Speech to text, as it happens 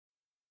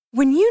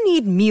When you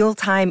need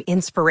mealtime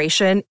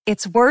inspiration,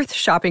 it's worth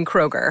shopping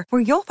Kroger,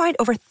 where you'll find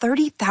over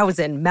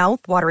 30,000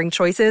 mouth-watering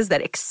choices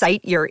that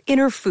excite your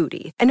inner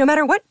foodie. And no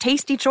matter what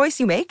tasty choice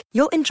you make,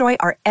 you'll enjoy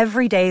our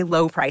everyday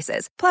low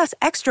prices, plus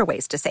extra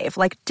ways to save,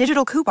 like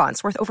digital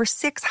coupons worth over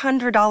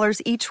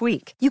 $600 each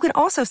week. You can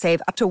also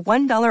save up to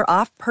 $1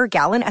 off per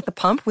gallon at the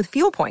pump with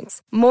fuel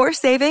points. More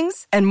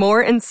savings and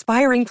more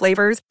inspiring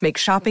flavors make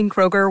shopping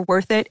Kroger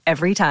worth it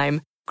every time.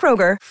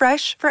 Kroger,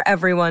 fresh for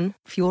everyone.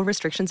 Fuel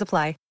restrictions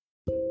apply.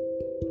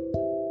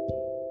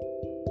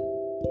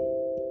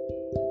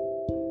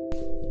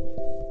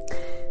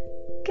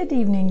 Good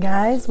evening,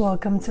 guys.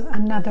 Welcome to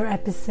another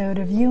episode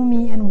of You,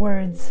 Me, and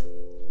Words.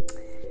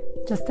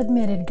 Just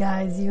admit it,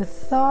 guys. You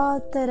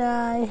thought that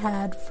I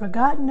had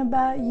forgotten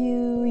about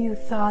you. You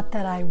thought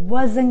that I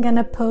wasn't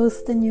gonna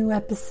post a new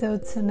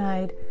episode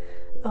tonight.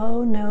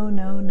 Oh,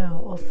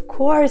 no. Of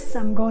course,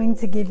 I'm going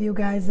to give you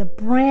guys a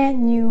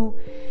brand new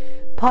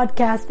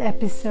podcast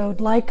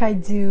episode like I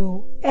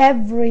do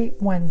every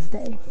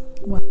Wednesday.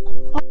 Well,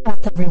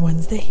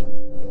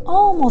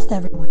 almost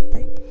every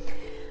Wednesday.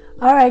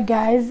 All right,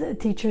 guys,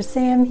 Teacher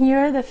Sam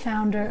here, the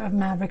founder of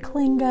Maverick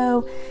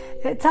Lingo,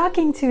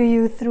 talking to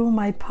you through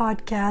my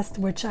podcast,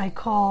 which I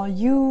call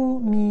You,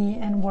 Me,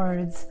 and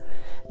Words.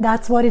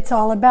 That's what it's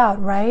all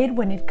about, right?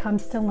 When it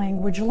comes to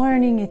language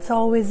learning, it's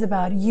always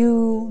about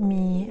you,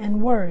 me,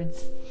 and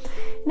words.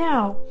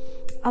 Now,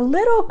 a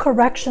little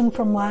correction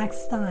from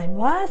last time.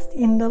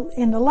 In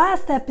the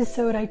last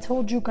episode, I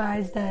told you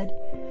guys that,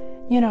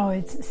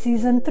 it's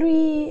season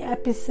 3,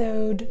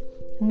 episode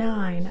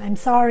 9. I'm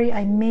sorry,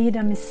 I made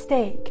a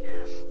mistake.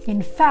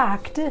 In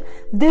fact,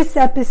 this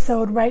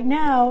episode right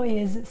now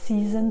is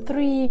season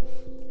 3,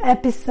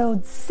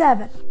 episode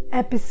 7.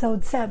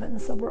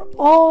 So we're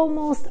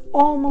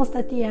almost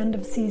at the end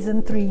of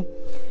season 3.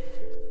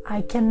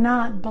 I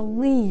cannot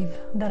believe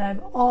that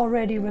I've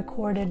already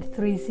recorded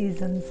 3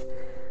 seasons.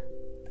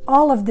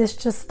 All of this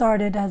just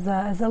started as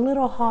a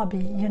little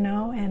hobby,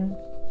 and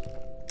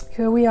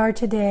here we are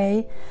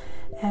today.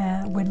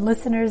 With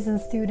listeners and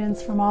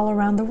students from all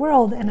around the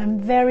world. And I'm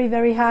very,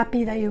 very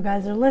happy that you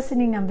guys are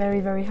listening. I'm very,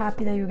 very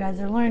happy that you guys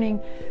are learning.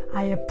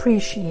 I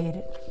appreciate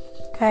it.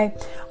 Okay.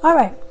 All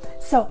right.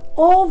 So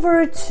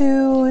over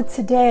to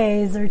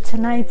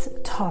tonight's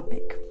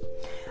topic.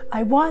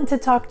 I want to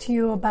talk to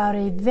you about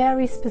a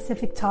very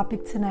specific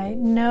topic tonight.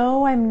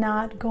 No, I'm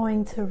not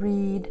going to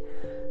read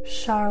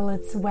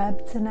Charlotte's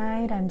Web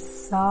tonight. I'm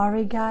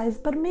sorry, guys,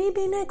 but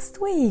maybe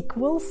next week.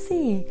 We'll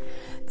see.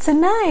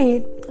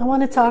 Tonight, I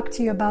want to talk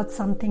to you about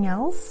something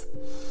else.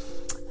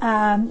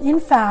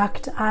 In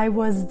fact, I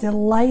was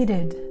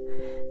delighted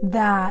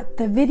that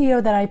the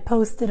video that I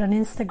posted on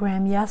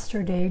Instagram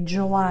yesterday,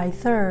 July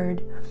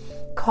 3rd,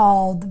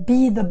 called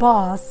Be the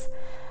Boss,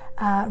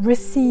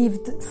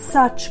 received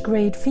such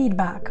great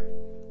feedback.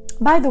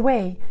 By the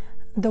way,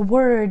 the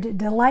word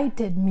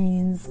delighted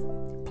means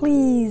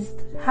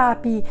pleased,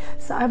 happy.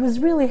 So I was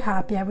really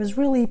happy. I was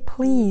really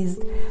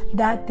pleased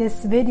that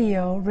this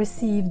video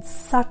received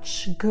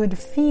such good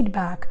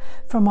feedback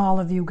from all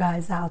of you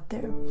guys out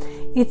there.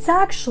 It's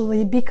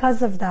actually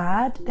because of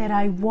that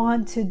I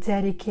want to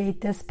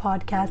dedicate this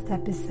podcast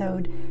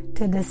episode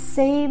to the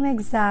same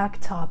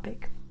exact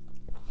topic.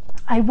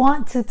 I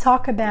want to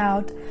talk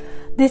about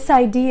this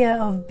idea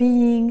of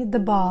being the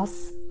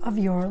boss of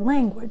your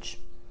language.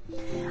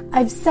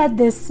 I've said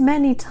this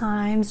many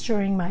times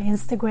during my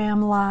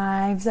Instagram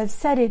lives. I've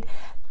said it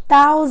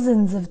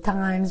thousands of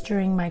times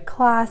during my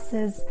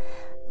classes.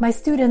 My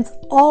students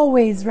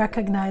always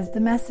recognize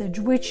the message,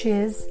 which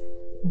is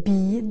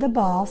be the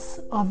boss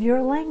of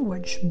your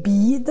language.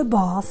 Be the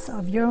boss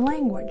of your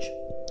language.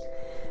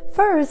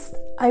 First,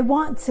 I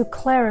want to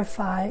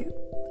clarify,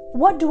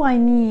 what do I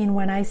mean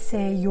when I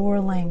say your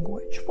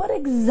language? What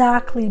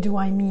exactly do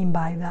I mean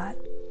by that?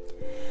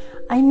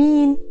 I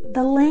mean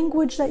the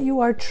language that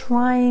you are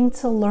trying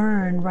to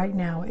learn right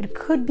now. It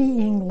could be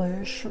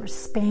English or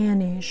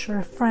Spanish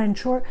or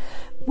French or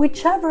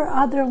whichever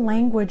other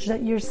language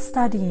that you're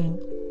studying.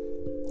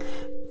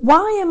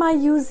 Why am I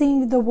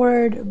using the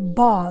word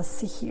boss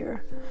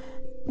here?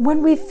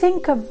 When we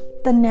think of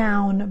the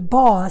noun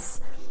boss,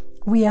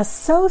 we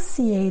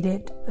associate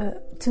it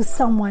to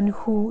someone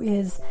who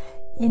is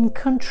in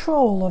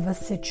control of a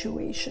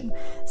situation,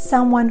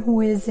 someone who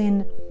is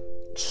in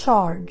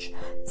charge.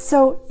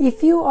 So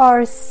if you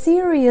are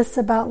serious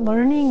about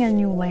learning a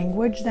new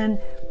language, then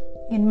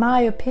in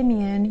my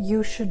opinion,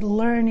 you should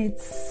learn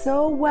it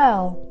so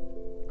well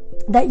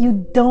that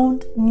you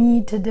don't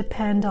need to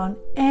depend on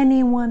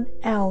anyone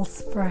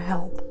else for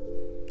help.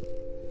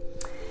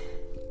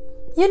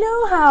 You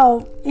know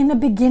how in the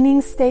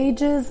beginning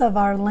stages of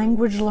our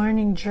language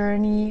learning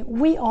journey,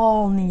 we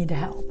all need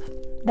help.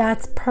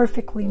 That's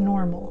perfectly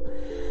normal.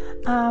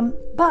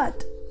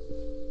 But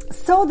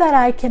so that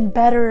I can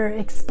better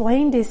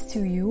explain this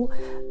to you,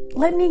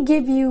 let me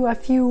give you a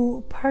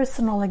few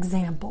personal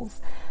examples.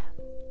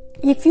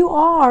 If you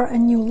are a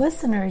new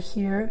listener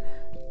here,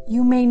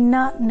 you may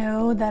not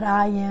know that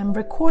I am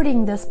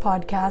recording this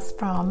podcast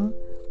from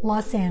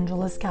Los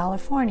Angeles,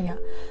 California.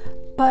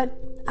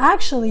 But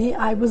Actually,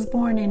 I was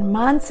born in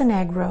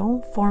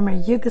Montenegro, former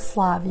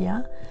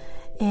Yugoslavia,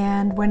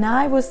 and when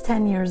I was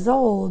 10 years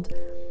old,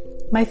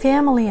 my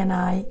family and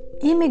I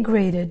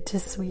immigrated to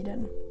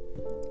Sweden.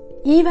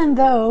 Even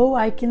though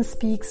I can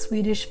speak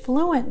Swedish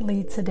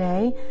fluently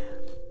today,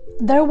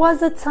 there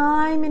was a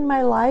time in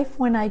my life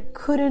when I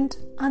couldn't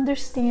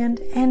understand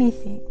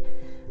anything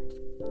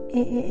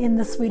in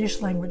the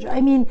Swedish language.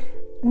 I mean,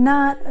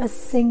 not a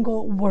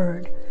single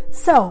word.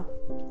 So,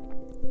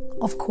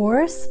 of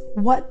course,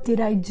 what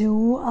did I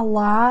do a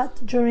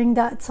lot during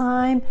that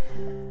time?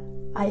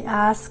 I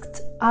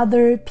asked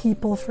other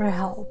people for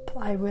help.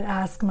 I would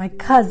ask my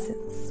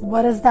cousins,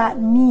 what does that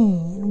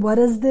mean? What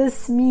does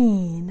this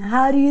mean?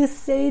 How do you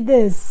say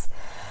this?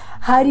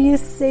 How do you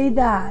say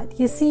that?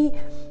 You see,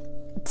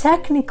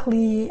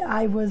 technically,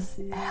 I was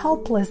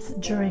helpless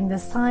during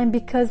this time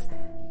because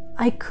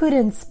I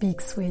couldn't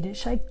speak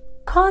Swedish. I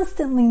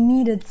constantly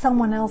needed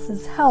someone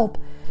else's help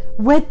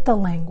with the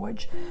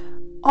language.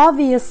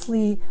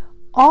 Obviously,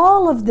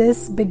 all of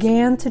this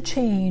began to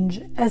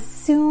change as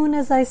soon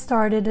as I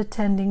started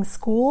attending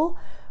school,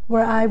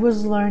 where I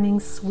was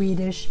learning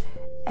Swedish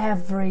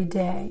every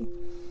day.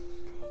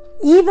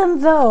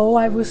 Even though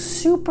I was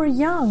super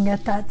young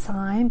at that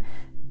time,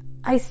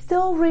 I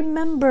still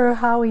remember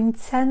how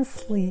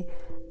intensely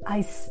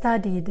I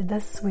studied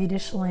the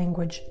Swedish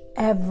language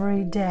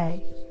every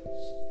day.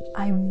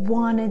 I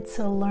wanted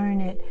to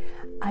learn it.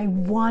 I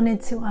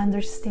wanted to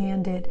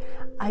understand it.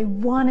 I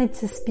wanted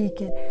to speak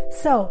it.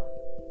 So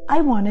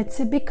I wanted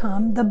to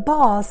become the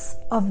boss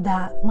of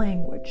that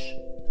language.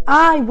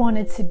 I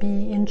wanted to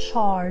be in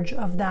charge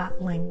of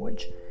that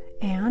language.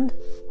 And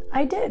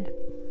I did.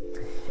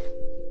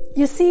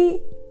 You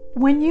see,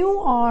 when you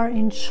are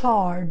in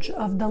charge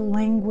of the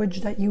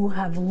language that you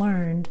have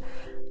learned,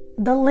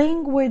 the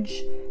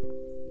language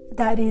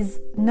that is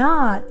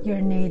not your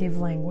native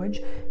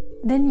language,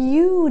 then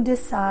you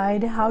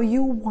decide how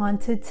you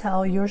want to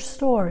tell your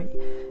story.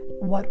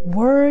 What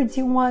words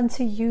you want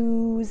to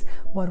use,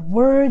 what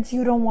words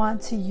you don't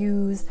want to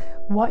use,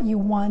 what you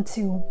want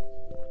to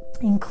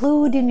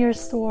include in your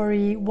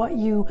story, what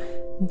you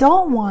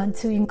don't want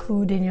to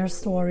include in your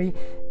story.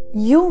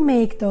 You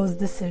make those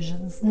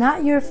decisions,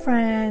 not your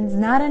friends,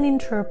 not an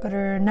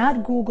interpreter,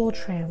 not Google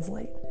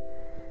Translate.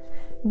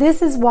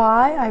 This is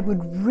why I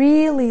would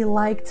really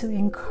like to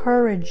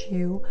encourage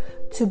you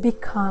to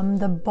become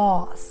the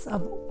boss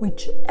of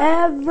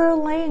whichever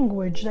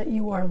language that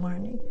you are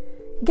learning.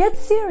 Get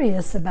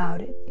serious about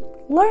it.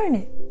 Learn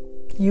it.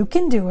 You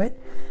can do it.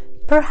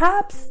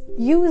 Perhaps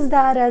use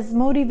that as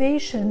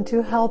motivation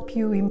to help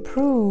you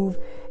improve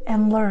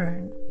and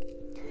learn.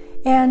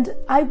 And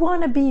I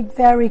want to be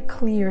very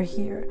clear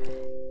here.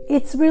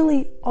 It's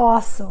really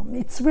awesome.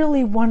 It's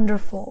really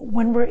wonderful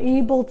when we're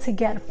able to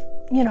get,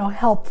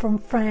 help from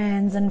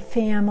friends and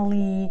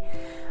family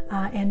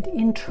and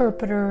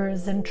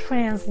interpreters and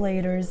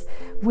translators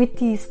with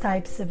these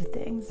types of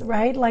things,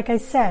 right? Like I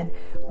said,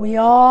 we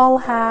all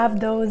have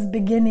those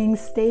beginning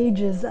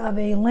stages of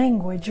a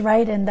language,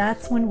 right? And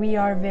that's when we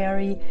are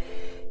very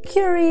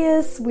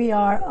curious, we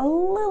are a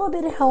little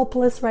bit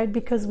helpless, right?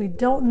 Because we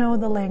don't know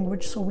the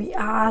language, so we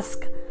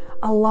ask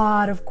a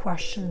lot of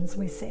questions.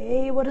 We say,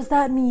 hey, what does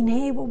that mean?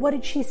 Hey, what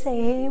did she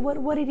say? Hey,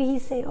 what did he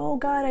say? Oh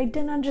God, I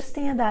didn't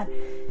understand that.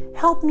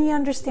 Help me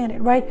understand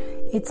it, right?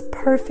 It's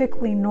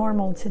perfectly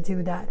normal to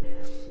do that.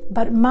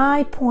 But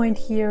my point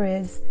here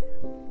is,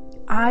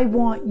 I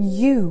want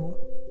you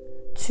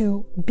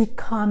to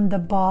become the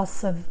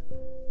boss of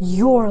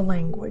your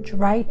language,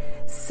 right?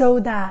 So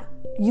that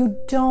you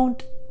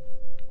don't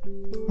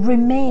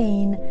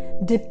remain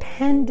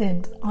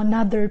dependent on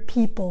other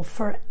people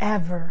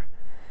forever,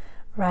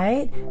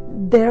 right?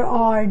 There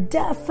are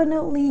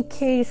definitely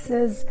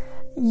cases,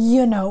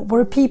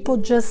 where people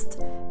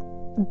just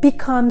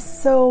become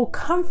so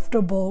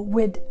comfortable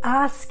with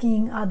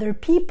asking other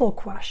people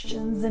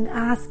questions and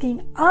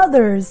asking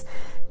others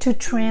to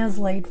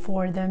translate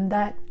for them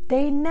that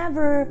they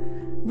never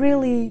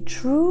really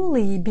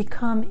truly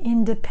become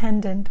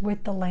independent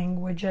with the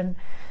language, and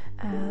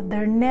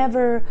they're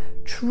never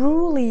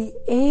truly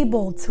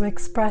able to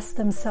express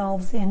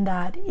themselves in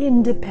that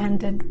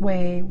independent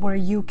way where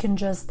you can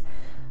just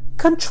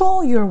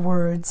control your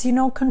words,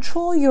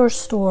 control your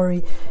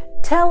story.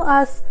 Tell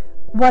us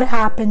what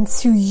happened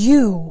to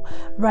you,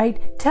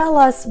 right? Tell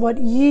us what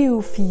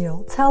you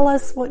feel. Tell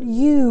us what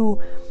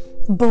you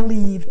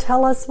believe.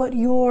 Tell us what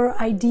your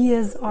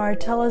ideas are.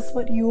 Tell us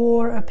what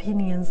your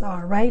opinions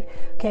are, right?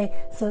 Okay,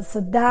 so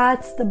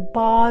that's the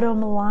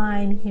bottom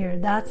line here.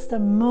 That's the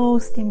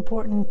most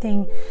important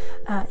thing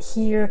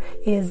here,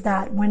 is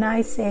that when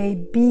I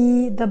say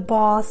be the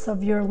boss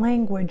of your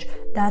language,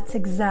 that's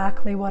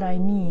exactly what I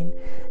mean.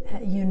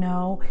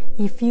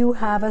 If you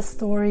have a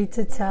story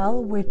to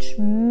tell, which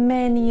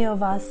many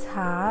of us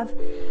have,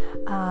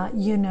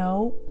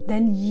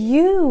 then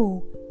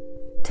you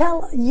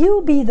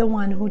be the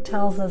one who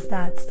tells us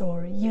that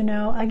story.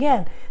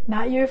 Again,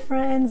 not your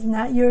friends,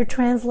 not your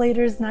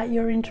translators, not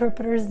your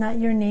interpreters, not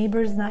your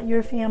neighbors, not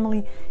your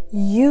family.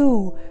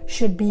 You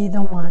should be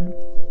the one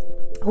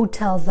who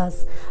tells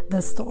us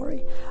the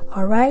story.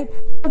 All right,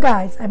 so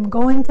guys, I'm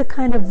going to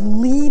kind of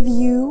leave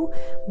you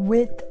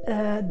with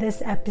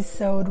this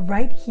episode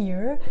right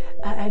here.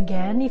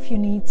 Again, if you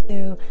need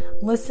to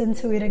listen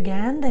to it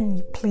again,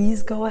 then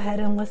please go ahead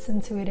and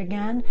listen to it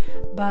again.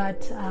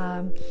 But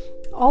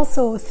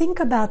also think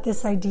about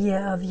this idea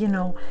of,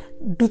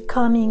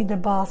 becoming the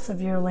boss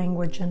of your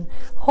language, and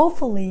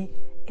hopefully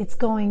it's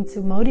going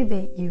to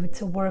motivate you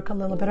to work a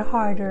little bit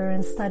harder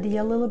and study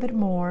a little bit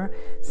more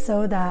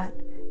so that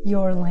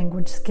your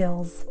language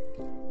skills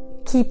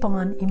keep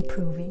on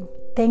improving.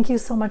 Thank you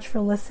so much for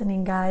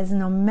listening, guys.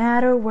 No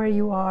matter where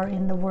you are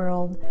in the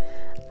world,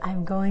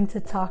 I'm going to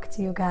talk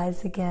to you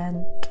guys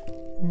again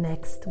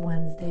next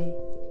Wednesday.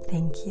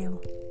 Thank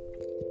you.